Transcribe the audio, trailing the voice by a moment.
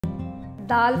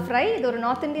தால் fry. இது ஒரு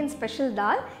north Indian special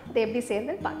தால். இதை எப்படி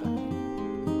செய்யறதுன்னு பார்க்கலாம்.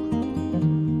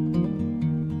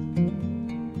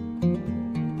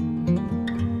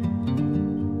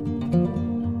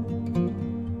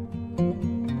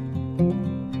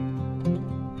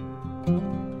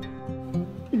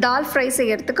 தால் ஃப்ரை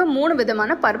செய்யறதுக்கு 3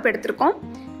 விதமான பருப்பு எடுத்திருக்கோம்.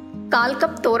 1/4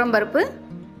 கப் துவரம்பருப்பு,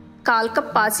 1/4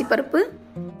 கப் பாசிப்பருப்பு,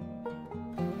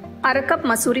 1/2 கப்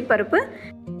மசூரி பருப்பு.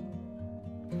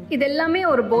 இதெல்லாமே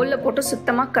ஒரு பவுலில் போட்டு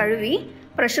சுத்தமாக கழுவி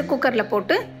ப்ரெஷர் குக்கரில்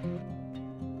போட்டு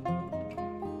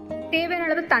தேவையான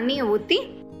அளவு தண்ணியை ஊற்றி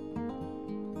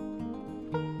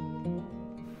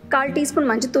 1/4 டீஸ்பூன்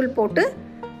மஞ்சத்தூள் போட்டு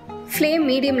ஃப்ளேம்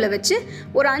மீடியமில் வச்சு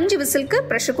ஒரு 5 விசிலுக்கு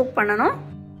ப்ரெஷர் குக் பண்ணணும்.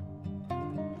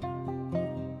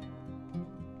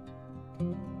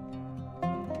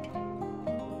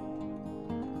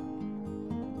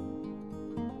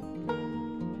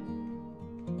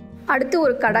 அடுத்து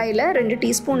ஒரு கடாயில் 2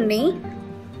 டீஸ்பூன் நெய்,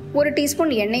 1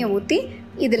 டீஸ்பூன் எண்ணெயை ஊற்றி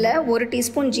இதில் 1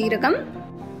 டீஸ்பூன் ஜீரகம்,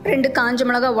 2 காஞ்ச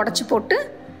மிளகாய் உடச்சி போட்டு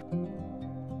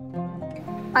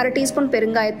 1/2 டீஸ்பூன்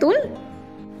பெருங்காயத்தூள்,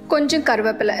 கொஞ்சம்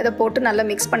கருவேப்பிலை இதை போட்டு நல்லா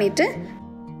மிக்ஸ் பண்ணிவிட்டு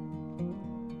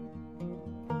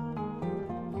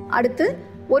அடுத்து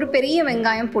ஒரு பெரிய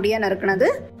வெங்காயம் பொடியாக நறுக்கினது,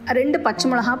 2 பச்சை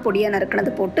மிளகாய் பொடியாக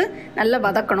நறுக்கினது போட்டு நல்லா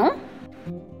வதக்கணும்.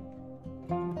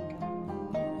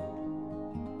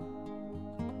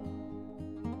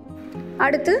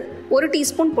 அடுத்து 1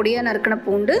 டீஸ்பூன் பொடியாக நறுக்கின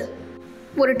பூண்டு,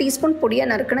 1 டீஸ்பூன் பொடியாக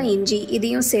நறுக்கின இஞ்சி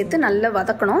இதையும் சேர்த்து நல்லா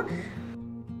வதக்கணும்.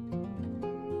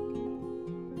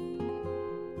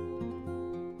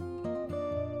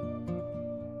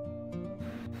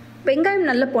 வெங்காயம்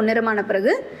நல்ல பொன்னிறமான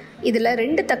பிறகு இதில்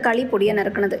 2 தக்காளி பொடியாக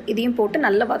நறுக்கினது இதையும் போட்டு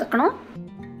நல்லா வதக்கணும்.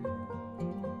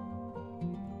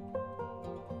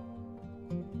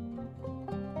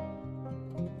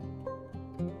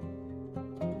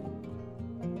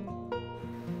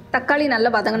 தக்காளி நல்லா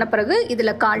வதங்கின பிறகு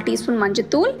இதில் 1/4 டீஸ்பூன்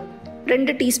மஞ்சத்தூள்,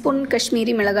 2 டீஸ்பூன்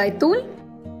காஷ்மீரி மிளகாய் தூள்,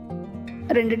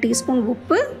 2 டீஸ்பூன்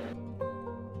உப்பு,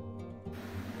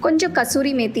 கொஞ்சம்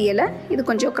கசூரி மேத்தி இலை இது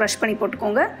கொஞ்சம் க்ரஷ் பண்ணி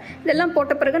போட்டுக்கோங்க. இதெல்லாம்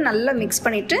போட்ட பிறகு நல்லா மிக்ஸ்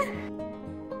பண்ணிவிட்டு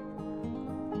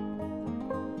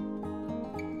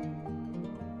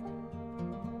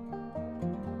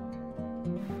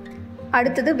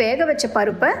அடுத்தது வேக வச்ச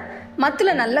பருப்பை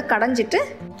மத்தில் நல்லா கடைஞ்சிட்டு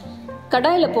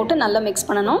கடாயில் போட்டு நல்லா மிக்ஸ்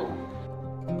பண்ணணும்.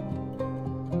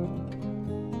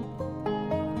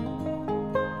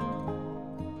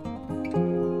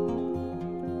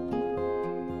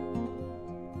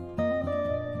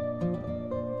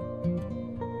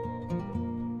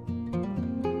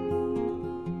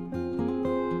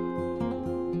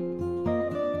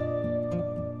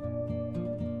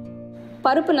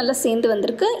 பருப்பு நல்லா சேர்ந்து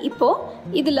வந்திருக்கு.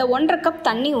 இப்போது இதில் 1/2 கப்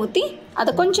தண்ணி ஊற்றி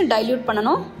அதை கொஞ்சம் டைல்யூட்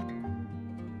பண்ணணும்.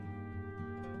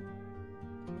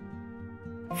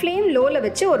 ஃப்ளேம் லோவில்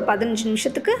வச்சு ஒரு 15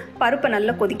 நிமிஷத்துக்கு பருப்பை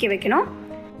நல்லா கொதிக்க வைக்கணும்.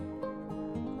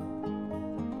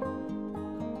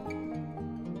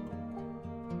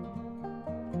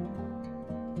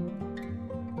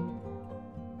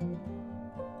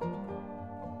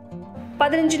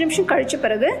 பதினஞ்சு நிமிஷம் கழிச்ச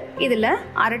பிறகு இதில்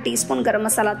 1/2 டீஸ்பூன் கரம்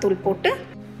மசாலா தூள் போட்டு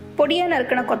பொடியாக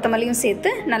நறுக்கின கொத்தமல்லியும் சேர்த்து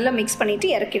நல்லா மிக்ஸ் பண்ணிட்டு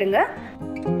இறக்கிடுங்க.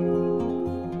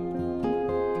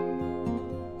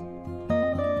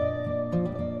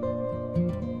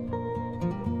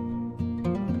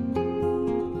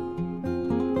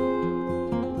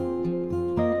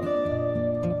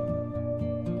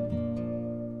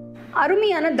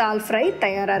 அருமையான தால் ஃப்ரை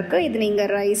தயாராக இருக்குது. இது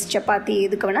நீங்கள் ரைஸ் சப்பாத்தி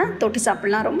எதுக்கு வேணால் தொட்டு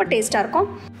சாப்பிட்லாம். ரொம்ப டேஸ்ட்டாக இருக்கும்.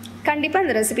 கண்டிப்பாக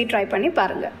இந்த ரெசிபி ட்ரை பண்ணி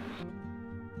பாருங்கள்.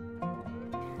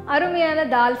 அருமையான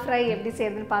தால் ஃப்ரை எப்படி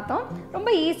செய்யறதுன்னு பார்த்தோம். ரொம்ப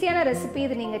ஈஸியான ரெசிபி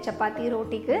இது. நீங்கள் சப்பாத்தி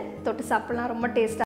ரோட்டிக்கு தொட்டு சாப்பிட்லாம். ரொம்ப டேஸ்ட்டாக